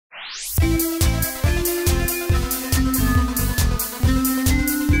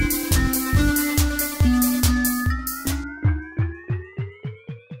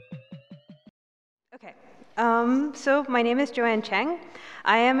So my name is Joanne Cheng.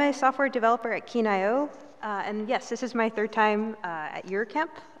 I am a software developer at Keynote, and yes, this is my third time at EuruCamp,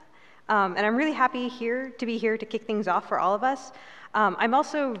 and I'm really happy to be here to kick things off for all of us. I'm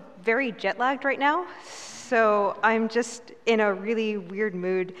also very jet-lagged right now, so I'm just in a really weird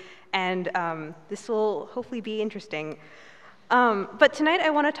mood, and this will hopefully be interesting. But tonight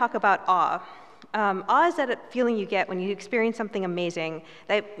I want to talk about awe. Awe is that feeling you get when you experience something amazing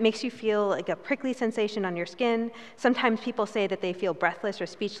that makes you feel like a prickly sensation on your skin. Sometimes people say that they feel breathless or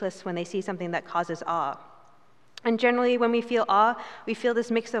speechless when they see something that causes awe. And generally, when we feel awe, we feel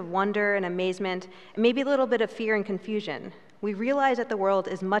this mix of wonder and amazement, and maybe a little bit of fear and confusion. We realize that the world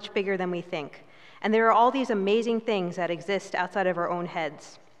is much bigger than we think, and there are all these amazing things that exist outside of our own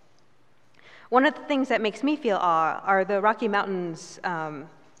heads. One of the things that makes me feel awe are the Rocky Mountains,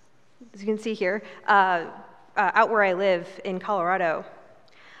 as you can see here, out where I live in Colorado.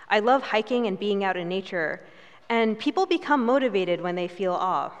 I love hiking and being out in nature, and people become motivated when they feel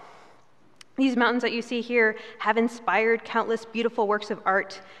awe. These mountains that you see here have inspired countless beautiful works of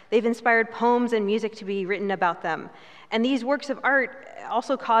art. They've inspired poems and music to be written about them. And these works of art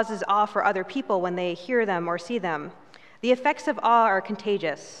also causes awe for other people when they hear them or see them. The effects of awe are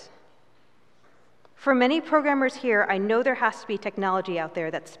contagious. For many programmers here, I know there has to be technology out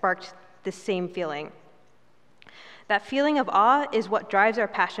there that sparked this same feeling. That feeling of awe is what drives our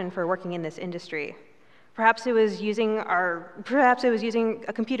passion for working in this industry. Perhaps it was using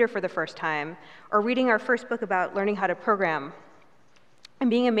a computer for the first time, or reading our first book about learning how to program, and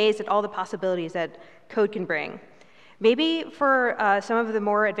being amazed at all the possibilities that code can bring. Maybe for some of the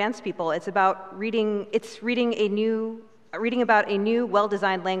more advanced people, it's about reading about a new,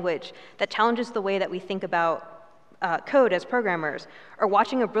 well-designed language that challenges the way that we think about code as programmers, or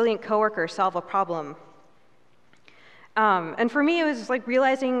watching a brilliant coworker solve a problem. And for me, it was like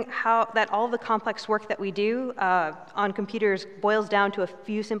realizing that all the complex work that we do on computers boils down to a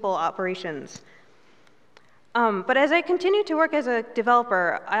few simple operations. But as I continue to work as a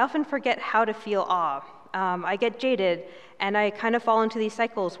developer, I often forget how to feel awe. I get jaded, and I kind of fall into these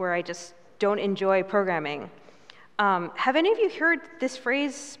cycles where I just don't enjoy programming. Have any of you heard this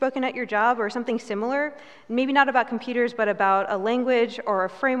phrase spoken at your job or something similar? Maybe not about computers, but about a language or a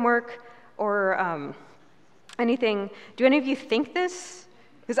framework or anything. Do any of you think this?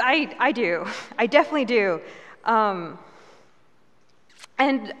 Because I do. I definitely do.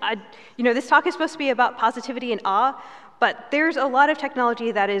 This talk is supposed to be about positivity and awe, but there's a lot of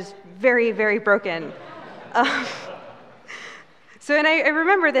technology that is very, very broken. And I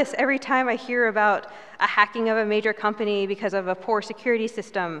remember this every time I hear about a hacking of a major company because of a poor security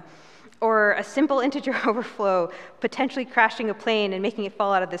system, or a simple integer overflow potentially crashing a plane and making it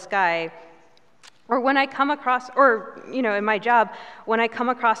fall out of the sky. Or when I come across, in my job, when I come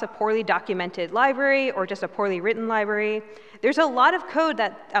across a poorly documented library or just a poorly written library, there's a lot of code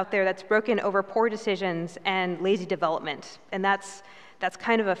out there that's broken over poor decisions and lazy development, and that's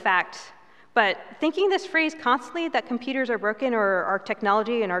kind of a fact. But thinking this phrase constantly, that computers are broken or our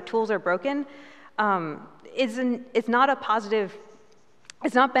technology and our tools are broken, is not a positive,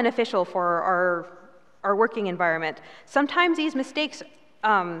 it's not beneficial for our working environment. Sometimes these mistakes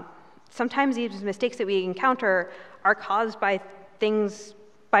that we encounter are caused by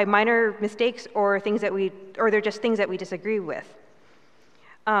minor mistakes or they're just things that we disagree with.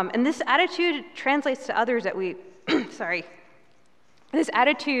 And this attitude translates to others that we, this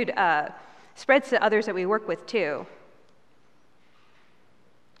attitude spreads to others that we work with too.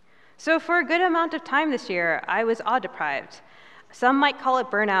 So for a good amount of time this year, I was awe-deprived. Some might call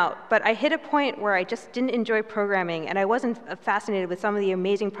it burnout, but I hit a point where I just didn't enjoy programming, and I wasn't fascinated with some of the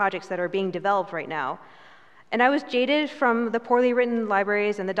amazing projects that are being developed right now. And I was jaded from the poorly written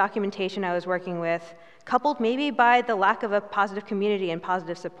libraries and the documentation I was working with, coupled maybe by the lack of a positive community and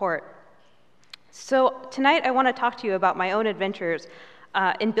positive support. So tonight I want to talk to you about my own adventures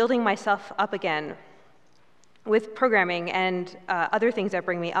in building myself up again with programming and other things that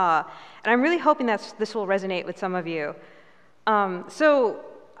bring me awe. And I'm really hoping that this will resonate with some of you. So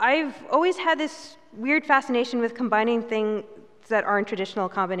I've always had this weird fascination with combining things that aren't traditional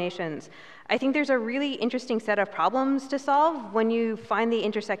combinations. I think there's a really interesting set of problems to solve when you find the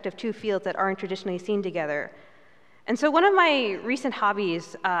intersect of two fields that aren't traditionally seen together. And so one of my recent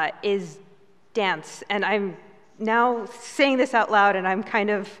hobbies is dance, and I'm now saying this out loud, and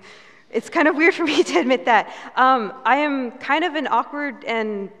it's kind of weird for me to admit that. I am kind of an awkward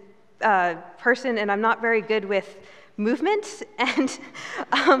person, and I'm not very good with movement,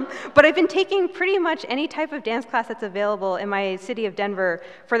 but I've been taking pretty much any type of dance class that's available in my city of Denver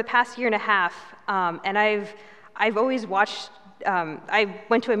for the past year and a half, and I've always watched I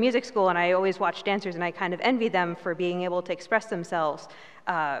went to a music school, and I always watched dancers, and I kind of envied them for being able to express themselves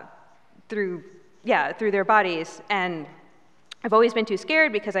through their bodies. And I've always been too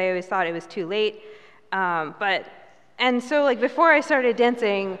scared because I always thought it was too late. And so like before I started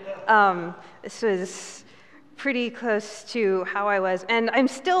dancing, this was pretty close to how I was. And I'm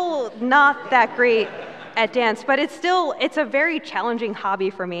still not that great at dance, but it's a very challenging hobby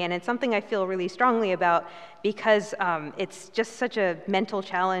for me, and it's something I feel really strongly about because it's just such a mental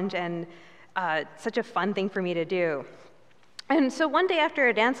challenge and such a fun thing for me to do. And so one day after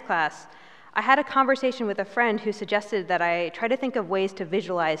a dance class, I had a conversation with a friend who suggested that I try to think of ways to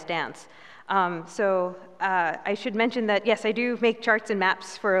visualize dance. I should mention that, yes, I do make charts and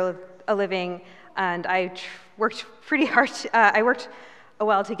maps for a living, and I worked pretty hard. I worked a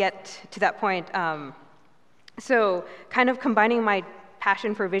while to get to that point. So kind of combining my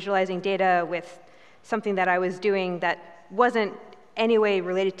passion for visualizing data with something that I was doing that wasn't any way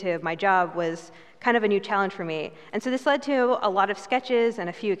related to my job was kind of a new challenge for me. And so this led to a lot of sketches and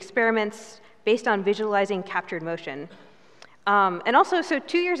a few experiments based on visualizing captured motion. And also, so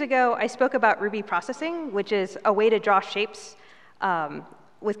 2 years ago, I spoke about Ruby processing, which is a way to draw shapes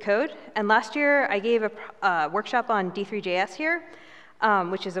with code. And last year, I gave a workshop on D3.js here,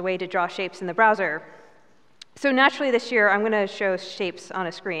 which is a way to draw shapes in the browser. So naturally, this year, I'm going to show shapes on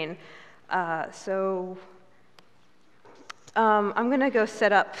a screen. I'm going to go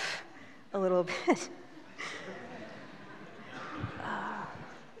set up a little bit.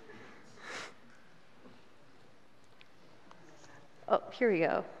 Oh, here we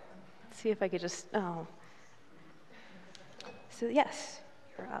go. Let's see if I could just, oh. So yes,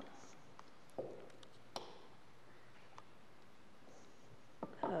 you're up.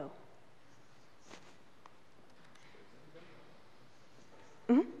 Oh.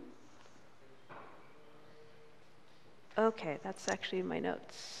 Mm-hmm. Okay, that's actually my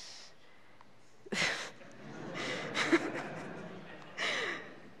notes.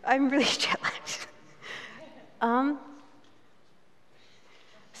 I'm really jet-lagged.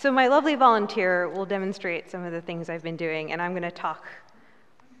 So my lovely volunteer will demonstrate some of the things I've been doing, and I'm going to talk.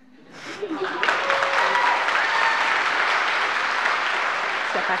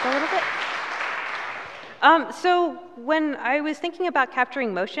 Step back a little bit. So when I was thinking about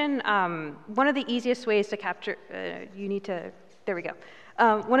capturing motion, one of the easiest ways to capture, there we go.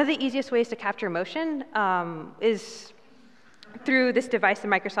 One of the easiest ways to capture motion is through this device, the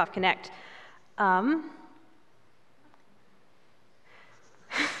Microsoft Kinect.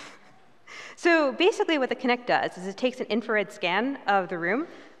 So basically what the Kinect does is it takes an infrared scan of the room,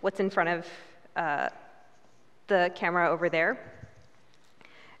 what's in front of the camera over there.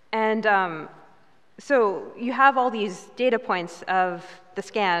 And so you have all these data points of the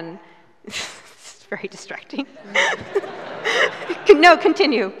scan. It's very distracting. No,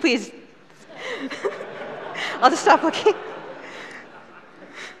 continue, please. I'll just stop looking.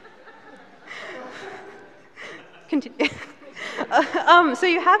 Continue. So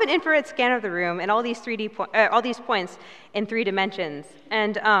you have an infrared scan of the room and all these points in 3 dimensions,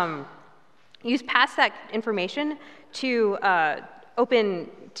 and you pass that information to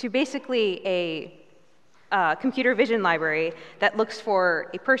basically a computer vision library that looks for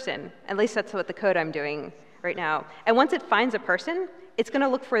a person. At least that's what the code I'm doing right now. And once it finds a person, it's going to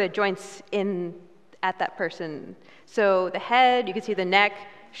look for the joints at that person. So the head, you can see the neck,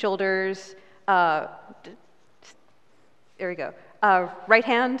 shoulders. There we go. Right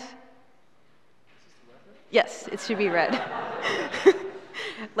hand. Yes, it should be red.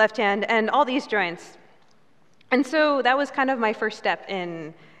 Left hand, and all these joints. And so that was kind of my first step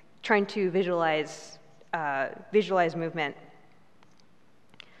in trying to visualize movement.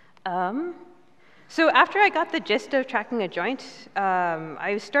 So after I got the gist of tracking a joint,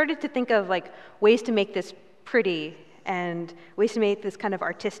 I started to think of like ways to make this pretty and ways to make this kind of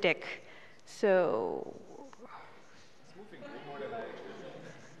artistic. So.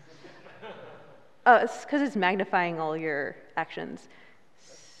 It's because it's magnifying all your actions.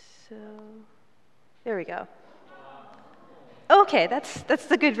 So, there we go. Okay, that's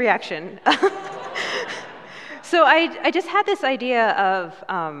the good reaction. So I just had this idea of,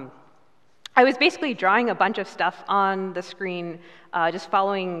 I was basically drawing a bunch of stuff on the screen, just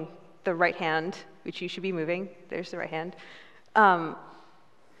following the right hand, which you should be moving. There's the right hand.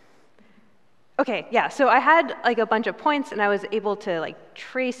 Okay, yeah, so I had like a bunch of points and I was able to like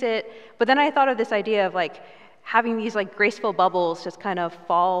trace it, but then I thought of this idea of like having these like graceful bubbles just kind of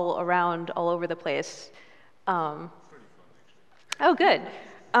fall around all over the place. Oh, good.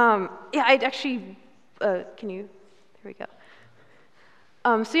 Yeah, I'd actually, can you, there we go.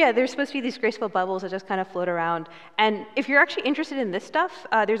 So yeah, there's supposed to be these graceful bubbles that just kind of float around. And if you're actually interested in this stuff,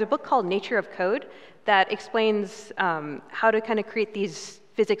 there's a book called Nature of Code that explains how to kind of create these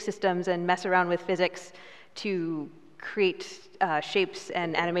physics systems and mess around with physics to create shapes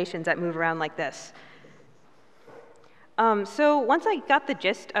and animations that move around like this. So once I got the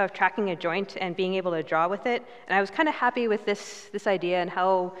gist of tracking a joint and being able to draw with it, and I was kind of happy with this idea and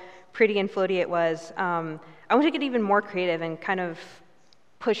how pretty and floaty it was, I wanted to get even more creative and kind of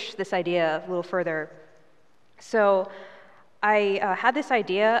push this idea a little further. So I had this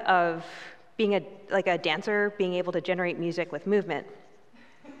idea of being like a dancer, being able to generate music with movement.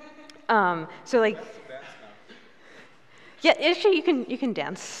 So like, yeah, actually you can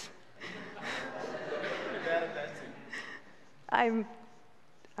dance.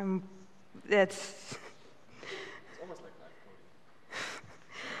 It's almost like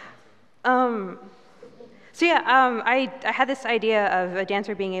so yeah, I had this idea of a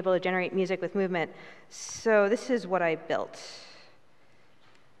dancer being able to generate music with movement. So this is what I built.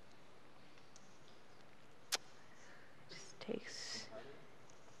 Just takes,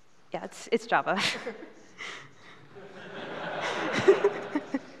 yeah, it's Java.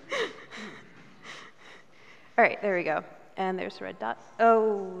 All right, there we go. And there's the red dot.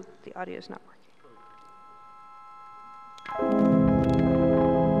 Oh, the audio is not working.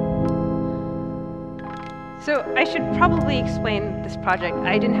 So I should probably explain this project.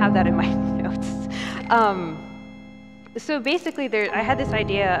 I didn't have that in my notes. So basically, I had this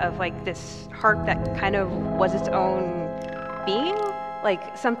idea of like this harp that kind of was its own being,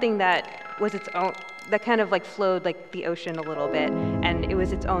 like something that was its own, that kind of like flowed like the ocean a little bit, and it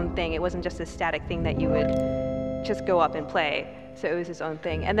was its own thing. It wasn't just a static thing that you would just go up and play. So it was its own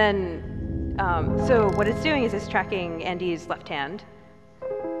thing. And then, so what it's doing is it's tracking Andy's left hand.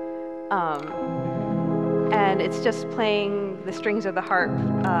 And it's just playing the strings of the harp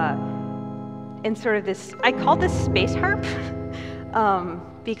in sort of this, I call this space harp,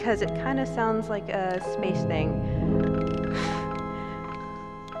 because it kind of sounds like a space thing.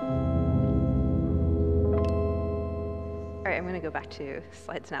 All right, I'm going to go back to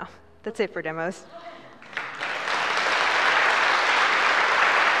slides now. That's it for demos.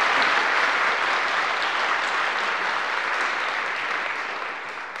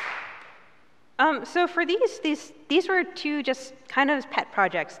 So for these were two just kind of pet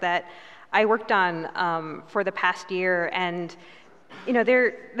projects that I worked on for the past year, and you know,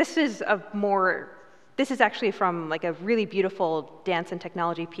 this is actually from like a really beautiful dance and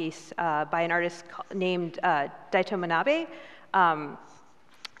technology piece by an artist named Daito Manabe.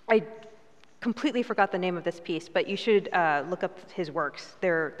 I completely forgot the name of this piece, but you should look up his works.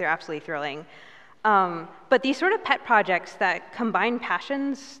 They're absolutely thrilling. But these sort of pet projects that combine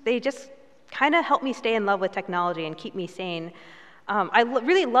passions, they just kind of helped me stay in love with technology and keep me sane. I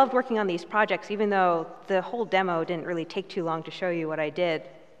really loved working on these projects, even though the whole demo didn't really take too long to show you what I did.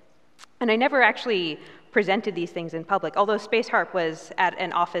 And I never actually presented these things in public, although Space Harp was at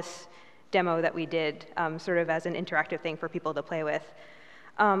an office demo that we did, sort of as an interactive thing for people to play with.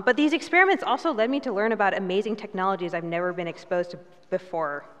 But these experiments also led me to learn about amazing technologies I've never been exposed to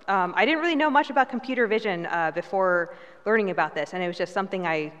before. I didn't really know much about computer vision before learning about this, and it was just something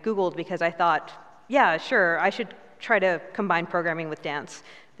I Googled because I thought, yeah, sure, I should try to combine programming with dance.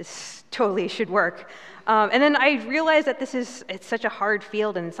 This totally should work. And then I realized that it's such a hard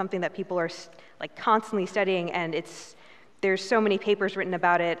field and something that people are like constantly studying, and there's so many papers written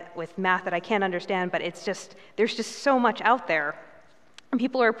about it with math that I can't understand, but there's just so much out there. And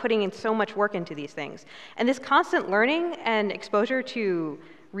people are putting in so much work into these things. And this constant learning and exposure to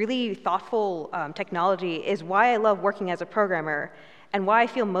really thoughtful technology is why I love working as a programmer and why I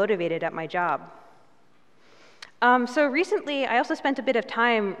feel motivated at my job. So recently, I also spent a bit of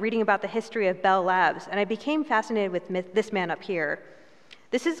time reading about the history of Bell Labs, and I became fascinated with this man up here.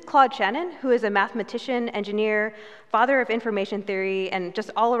 This is Claude Shannon, who is a mathematician, engineer, father of information theory, and just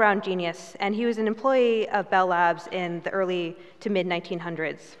all-around genius, and he was an employee of Bell Labs in the early to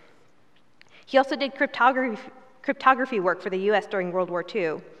mid-1900s. He also did cryptography work for the US during World War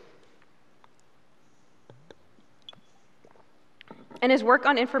II. And his work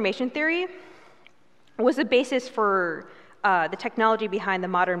on information theory was the basis for the technology behind the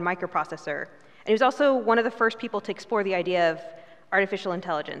modern microprocessor. And he was also one of the first people to explore the idea of artificial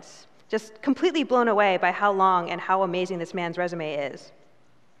intelligence. Just completely blown away by how long and how amazing this man's resume is.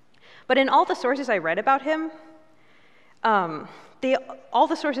 But in all the sources I read about him, all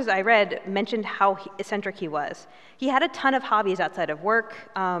the sources I read mentioned how eccentric he was. He had a ton of hobbies outside of work,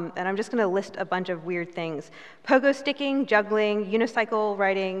 and I'm just going to list a bunch of weird things. Pogo sticking, juggling, unicycle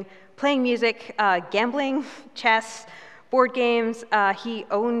riding, playing music, gambling, chess, board games. He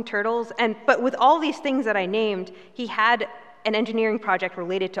owned turtles. But with all these things that I named, he had an engineering project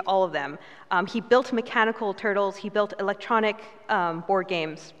related to all of them. He built mechanical turtles. He built electronic board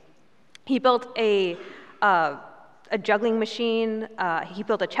games. He built a juggling machine. He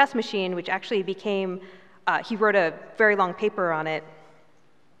built a chess machine, which actually became, he wrote a very long paper on it.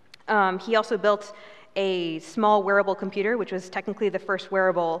 He also built a small wearable computer, which was technically the first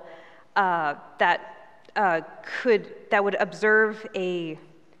wearable that would observe a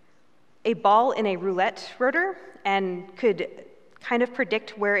ball in a roulette rotor and could kind of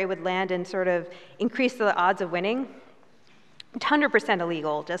predict where it would land and sort of increase the odds of winning. 100%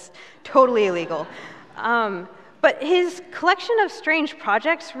 illegal, just totally illegal. But his collection of strange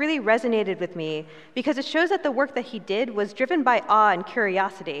projects really resonated with me because it shows that the work that he did was driven by awe and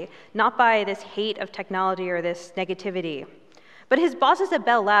curiosity, not by this hate of technology or this negativity. But his bosses at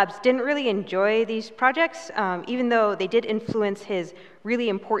Bell Labs didn't really enjoy these projects, even though they did influence his really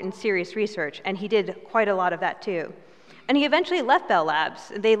important serious research, and he did quite a lot of that too. And he eventually left Bell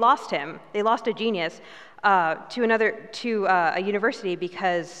Labs. They lost him. They lost a genius to a university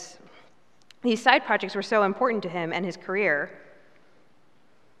because these side projects were so important to him and his career.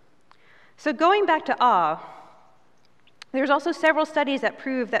 So going back to awe, there's also several studies that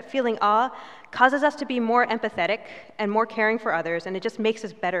prove that feeling awe causes us to be more empathetic and more caring for others, and it just makes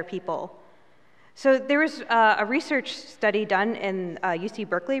us better people. So there was a research study done in UC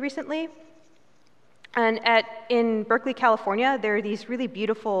Berkeley recently, and in Berkeley, California, there are these really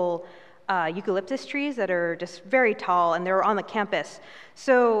beautiful eucalyptus trees that are just very tall, and they're on the campus.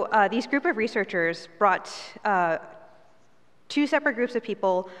 So these group of researchers brought two separate groups of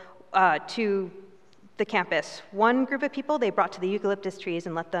people to the campus. One group of people they brought to the eucalyptus trees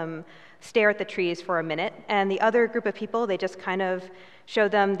and let them stare at the trees for a minute, and the other group of people, they just kind of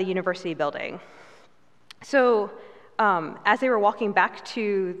showed them the university building. So as they were walking back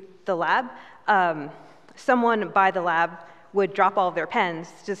to the lab, someone by the lab would drop all of their pens,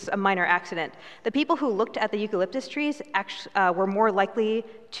 just a minor accident. The people who looked at the eucalyptus trees were more likely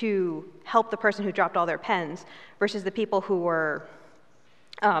to help the person who dropped all their pens versus the people who were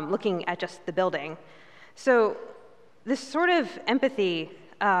looking at just the building. So this sort of empathy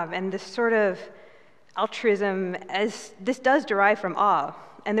and this sort of altruism, this does derive from awe.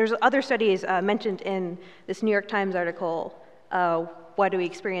 And there's other studies mentioned in this New York Times article, Why Do We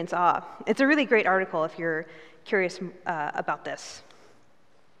Experience Awe? It's a really great article if you're curious about this.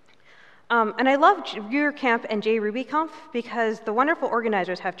 And I love EuruCamp and JRubyConf because the wonderful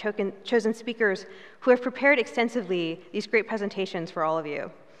organizers have chosen speakers who have prepared extensively these great presentations for all of you.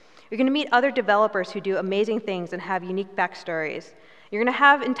 You're going to meet other developers who do amazing things and have unique backstories. You're going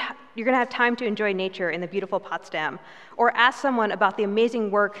to have time to enjoy nature in the beautiful Potsdam, or ask someone about the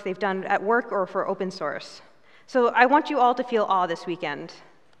amazing work they've done at work or for open source. So I want you all to feel awe this weekend.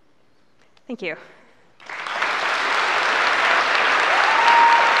 Thank you.